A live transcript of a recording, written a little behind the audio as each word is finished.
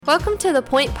Welcome to The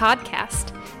Point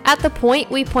Podcast. At The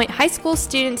Point, we point high school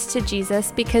students to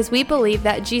Jesus because we believe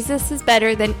that Jesus is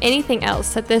better than anything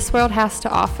else that this world has to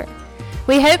offer.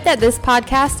 We hope that this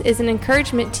podcast is an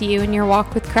encouragement to you in your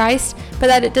walk with Christ, but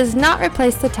that it does not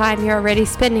replace the time you're already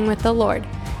spending with the Lord.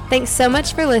 Thanks so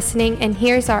much for listening, and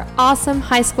here's our awesome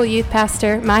high school youth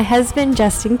pastor, my husband,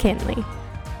 Justin Kinley.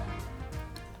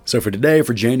 So for today,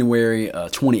 for January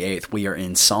 28th, we are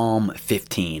in Psalm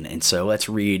 15. And so let's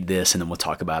read this and then we'll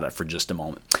talk about it for just a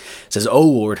moment. It says, O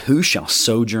Lord, who shall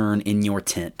sojourn in your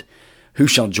tent? Who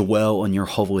shall dwell on your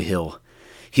holy hill?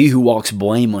 He who walks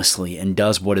blamelessly and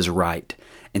does what is right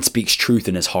and speaks truth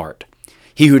in his heart.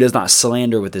 He who does not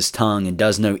slander with his tongue and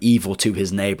does no evil to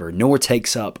his neighbor, nor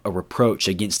takes up a reproach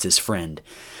against his friend,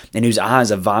 and whose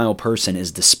eyes a vile person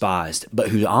is despised, but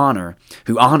who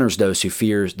honors those who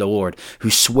fears the Lord, who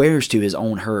swears to his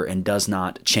own hurt and does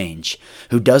not change,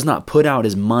 who does not put out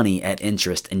his money at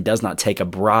interest and does not take a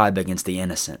bribe against the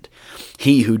innocent.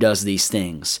 He who does these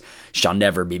things shall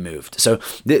never be moved. So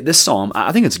this psalm,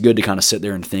 I think it's good to kind of sit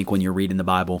there and think when you're reading the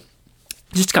Bible.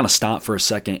 Just kind of stop for a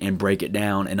second and break it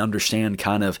down and understand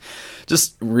kind of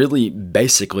just really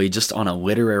basically just on a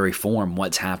literary form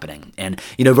what's happening. And,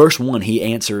 verse 1,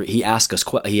 he asks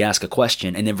a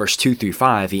question, and then verse 2 through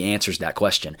 5, he answers that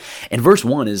question. And verse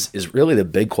 1 is really the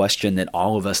big question that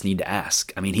all of us need to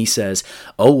ask. I mean, he says,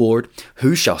 O Lord,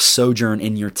 who shall sojourn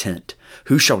in your tent?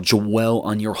 Who shall dwell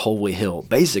on your holy hill?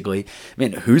 Basically,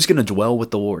 who's going to dwell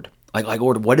with the Lord? Like,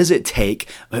 Lord, what does it take?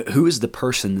 Who is the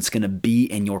person that's going to be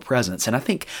in your presence? And I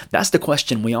think that's the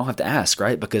question we all have to ask,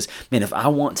 right? Because, if I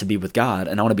want to be with God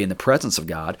and I want to be in the presence of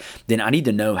God, then I need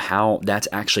to know how that's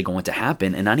actually going to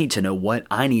happen. And I need to know what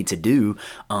I need to do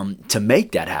to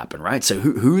make that happen, right? So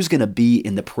who's going to be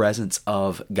in the presence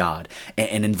of God?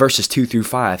 And in verses 2 through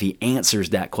 5, he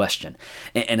answers that question.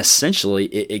 And essentially,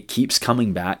 it keeps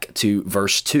coming back to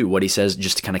verse 2, what he says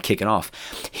just to kind of kick it off.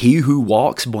 He who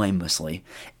walks blamelessly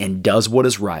and does what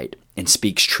is right and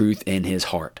speaks truth in his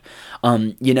heart.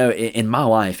 In my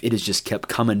life, it has just kept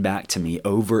coming back to me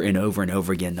over and over and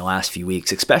over again the last few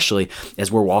weeks, especially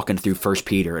as we're walking through 1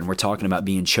 Peter and we're talking about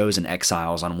being chosen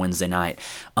exiles on Wednesday night,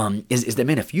 is that,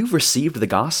 if you've received the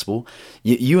gospel,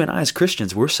 you and I as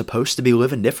Christians, we're supposed to be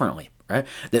living differently. Right?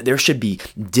 That there should be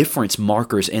difference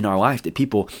markers in our life that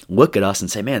people look at us and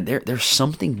say, man, there's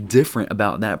something different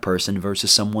about that person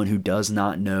versus someone who does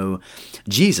not know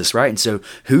Jesus, right? And so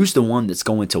who's the one that's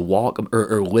going to walk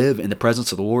or live in the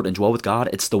presence of the Lord and dwell with God?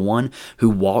 It's the one who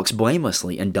walks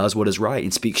blamelessly and does what is right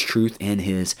and speaks truth in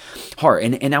his heart.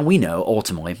 And now we know,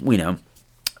 ultimately,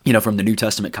 from the New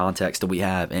Testament context that we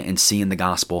have and seeing the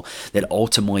gospel, that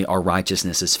ultimately our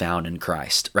righteousness is found in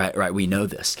Christ, right? We know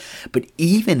this. But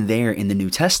even there in the New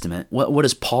Testament, what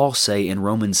does Paul say in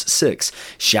Romans 6?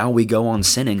 Shall we go on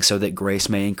sinning so that grace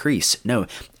may increase? No,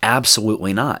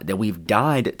 absolutely not. That we've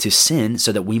died to sin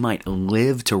so that we might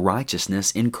live to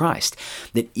righteousness in Christ.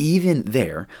 That even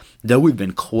there, though we've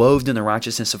been clothed in the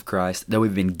righteousness of Christ, though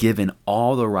we've been given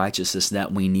all the righteousness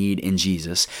that we need in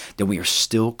Jesus, that we are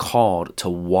still called to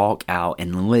walk out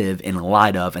and live in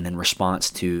light of and in response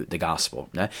to the gospel.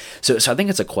 Okay? So I think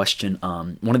it's a question,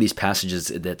 one of these passages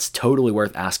that's totally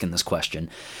worth asking this question.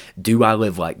 Do I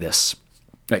live like this?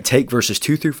 Right, take verses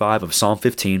 2 through 5 of Psalm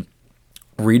 15,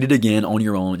 read it again on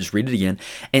your own, just read it again,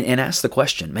 and ask the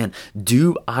question,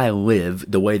 do I live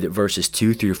the way that verses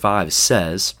 2 through 5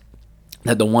 says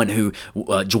that the one who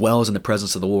dwells in the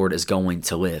presence of the Lord is going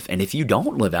to live? And if you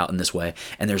don't live out in this way,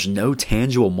 and there's no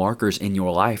tangible markers in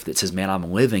your life that says,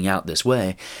 I'm living out this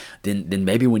way, then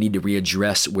maybe we need to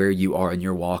readdress where you are in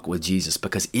your walk with Jesus.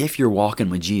 Because if you're walking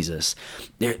with Jesus,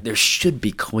 there should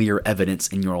be clear evidence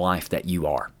in your life that you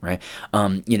are, right?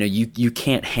 You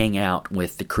can't hang out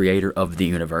with the creator of the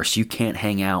universe. You can't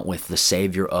hang out with the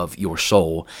savior of your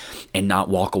soul and not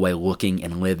walk away looking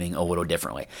and living a little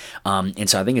differently. And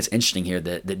so I think it's interesting here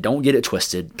that don't get it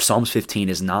twisted. Psalms 15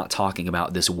 is not talking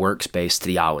about this works-based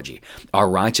theology. Our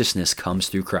righteousness comes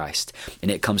through Christ,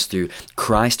 and it comes through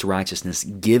Christ's righteousness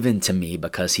given to me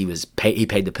because he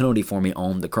paid the penalty for me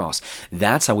on the cross.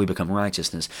 That's how we become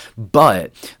righteousness.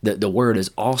 But the word is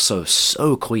also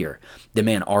so clear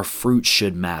that, our fruit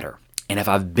should matter. And if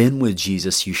I've been with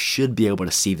Jesus, you should be able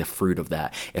to see the fruit of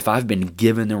that. If I've been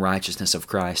given the righteousness of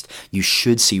Christ, you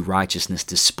should see righteousness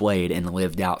displayed and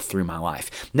lived out through my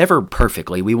life. Never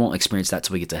perfectly. We won't experience that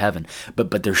till we get to heaven.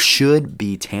 But there should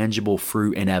be tangible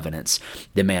fruit and evidence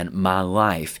that, my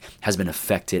life has been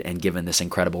affected and given this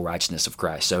incredible righteousness of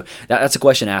Christ. So that's a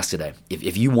question asked today.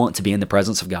 If you want to be in the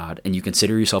presence of God and you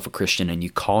consider yourself a Christian and you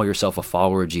call yourself a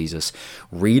follower of Jesus,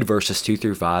 read verses 2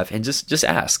 through 5 and just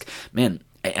ask,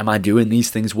 Am I doing these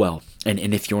things well? And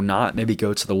if you're not, maybe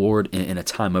go to the Lord in a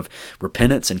time of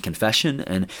repentance and confession.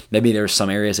 And maybe there's some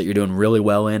areas that you're doing really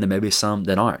well in and maybe some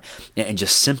that aren't. And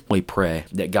just simply pray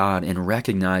that God, in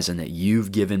recognizing that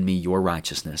you've given me your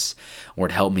righteousness,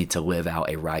 Lord, help me to live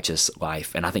out a righteous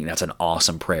life. And I think that's an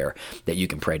awesome prayer that you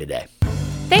can pray today.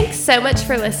 Thanks so much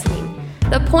for listening.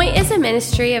 The Point is a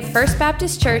ministry of First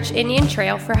Baptist Church Indian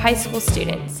Trail for high school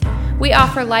students. We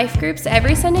offer life groups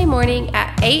every Sunday morning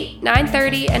at 8,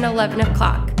 9:30, and 11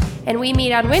 o'clock. And we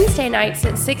meet on Wednesday nights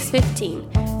at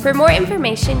 6:15. For more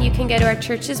information, you can go to our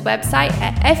church's website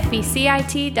at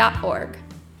fbcit.org.